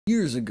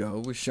Years ago,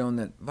 it was shown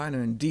that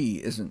vitamin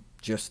D isn't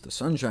just the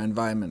sunshine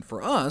vitamin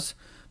for us,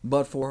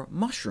 but for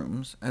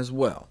mushrooms as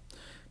well.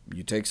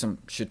 You take some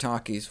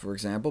shiitakes, for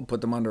example, put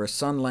them under a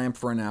sun lamp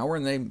for an hour,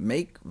 and they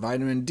make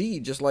vitamin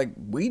D just like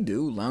we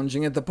do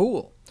lounging at the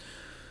pool.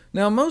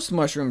 Now, most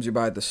mushrooms you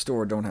buy at the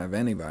store don't have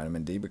any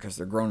vitamin D because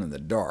they're grown in the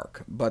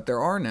dark, but there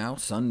are now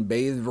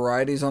sun-bathed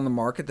varieties on the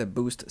market that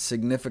boost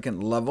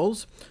significant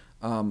levels,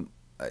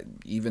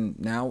 even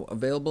now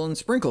available in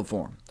sprinkle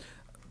form.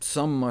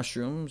 Some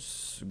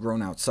mushrooms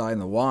grown outside in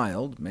the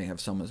wild may have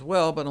some as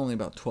well, but only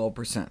about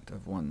 12%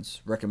 of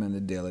one's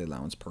recommended daily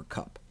allowance per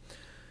cup.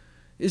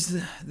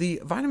 Is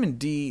the vitamin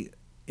D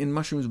in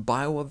mushrooms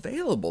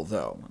bioavailable,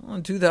 though? Well,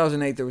 in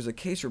 2008, there was a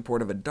case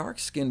report of a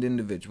dark-skinned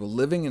individual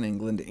living in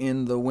England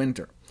in the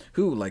winter,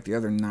 who, like the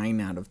other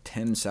 9 out of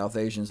 10 South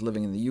Asians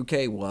living in the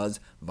UK, was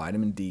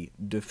vitamin D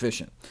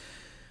deficient.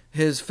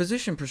 His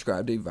physician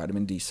prescribed a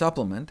vitamin D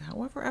supplement.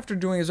 However, after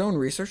doing his own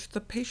research, the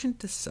patient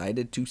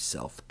decided to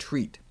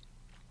self-treat.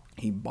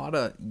 He bought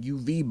a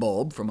UV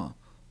bulb from a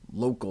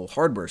local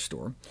hardware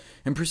store,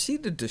 and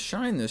proceeded to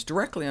shine this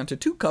directly onto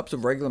 2 cups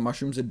of regular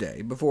mushrooms a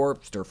day before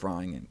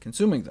stir-frying and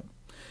consuming them.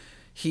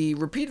 He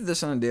repeated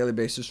this on a daily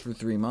basis for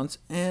 3 months,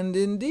 and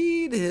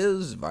indeed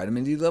his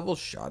vitamin D levels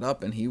shot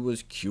up and he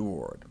was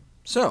cured.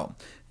 So,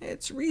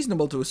 it's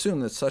reasonable to assume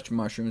that such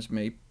mushrooms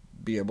may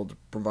be able to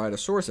provide a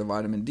source of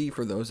vitamin D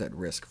for those at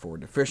risk for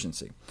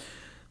deficiency.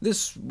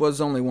 This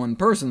was only one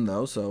person,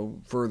 though, so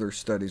further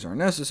studies are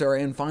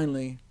necessary, and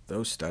finally,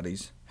 those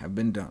studies have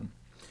been done.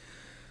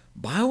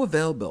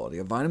 Bioavailability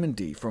of vitamin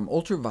D from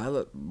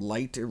ultraviolet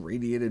light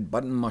irradiated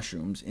button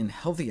mushrooms in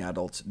healthy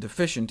adults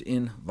deficient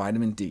in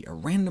vitamin D, a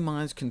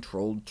randomized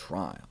controlled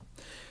trial.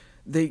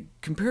 They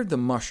compared the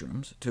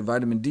mushrooms to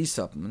vitamin D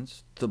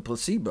supplements, to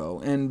placebo,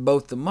 and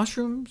both the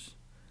mushrooms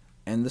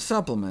and the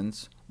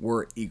supplements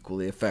were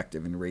equally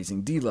effective in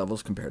raising D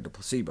levels compared to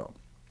placebo.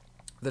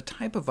 The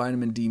type of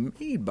vitamin D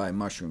made by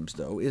mushrooms,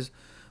 though, is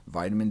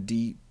vitamin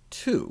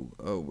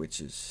D2, which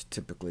is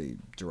typically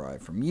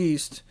derived from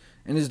yeast,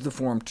 and is the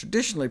form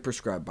traditionally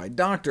prescribed by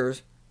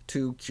doctors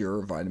to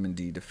cure vitamin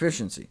D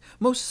deficiency.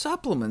 Most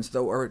supplements,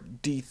 though, are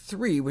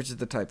D3, which is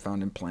the type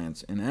found in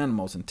plants and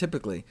animals, and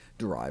typically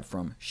derived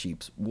from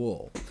sheep's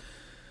wool.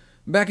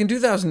 Back in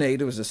 2008,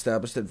 it was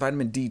established that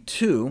vitamin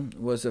D2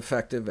 was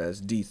effective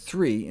as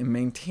D3 in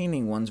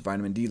maintaining one's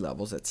vitamin D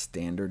levels at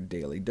standard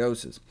daily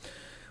doses.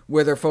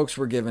 Whether folks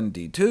were given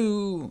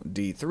D2,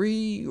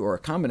 D3, or a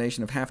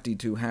combination of half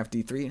D2, half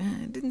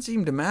D3, it didn't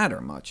seem to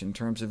matter much in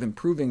terms of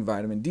improving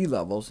vitamin D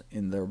levels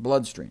in their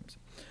bloodstreams.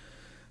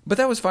 But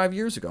that was 5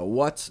 years ago.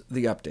 What's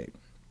the update?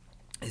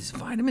 Is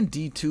vitamin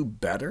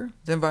D2 better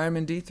than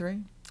vitamin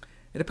D3?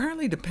 It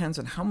apparently depends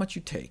on how much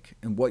you take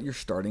and what your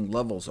starting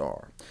levels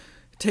are.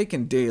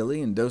 Taken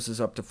daily in doses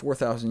up to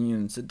 4,000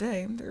 units a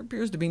day, there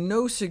appears to be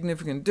no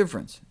significant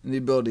difference in the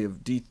ability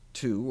of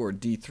D2 or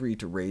D3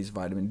 to raise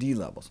vitamin D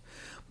levels.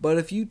 But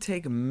if you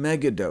take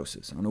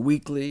megadoses on a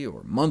weekly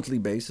or monthly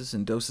basis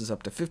in doses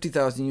up to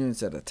 50,000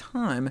 units at a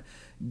time,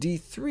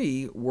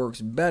 D3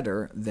 works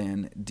better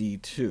than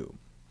D2.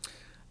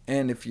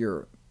 And if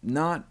you're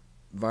not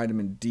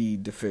vitamin D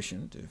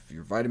deficient, if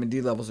your vitamin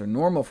D levels are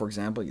normal, for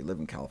example, you live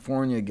in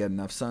California, get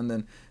enough sun,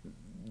 then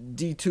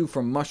D2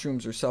 from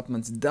mushrooms or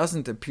supplements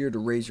doesn't appear to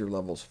raise your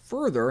levels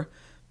further,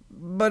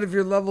 but if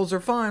your levels are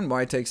fine,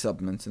 why take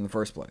supplements in the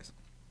first place?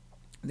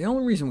 The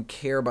only reason we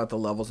care about the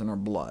levels in our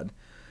blood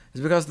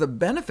is because of the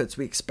benefits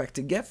we expect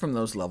to get from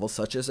those levels,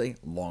 such as a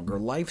longer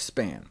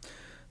lifespan.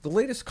 The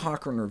latest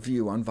Cochrane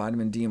review on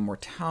vitamin D and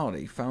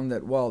mortality found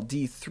that while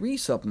D3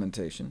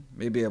 supplementation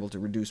may be able to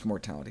reduce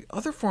mortality,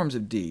 other forms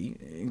of D,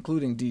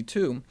 including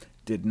D2,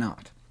 did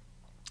not.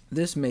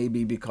 This may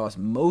be because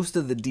most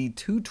of the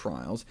D2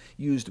 trials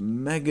used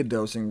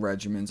megadosing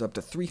regimens up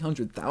to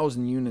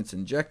 300,000 units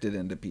injected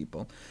into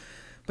people.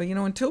 But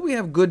until we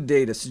have good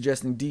data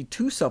suggesting D2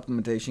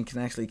 supplementation can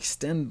actually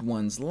extend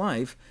one's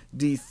life,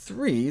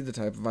 D3, the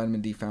type of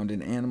vitamin D found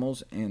in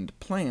animals and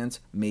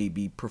plants, may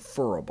be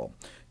preferable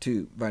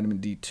to vitamin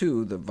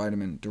D2, the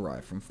vitamin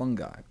derived from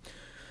fungi.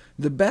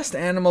 The best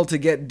animal to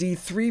get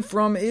D3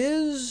 from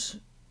is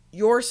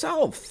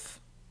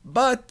yourself.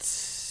 But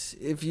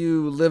if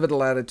you live at a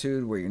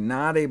latitude where you're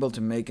not able to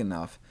make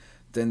enough,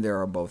 then there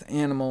are both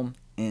animal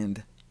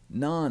and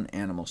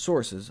non-animal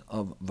sources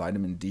of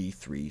vitamin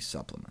D3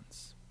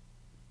 supplements.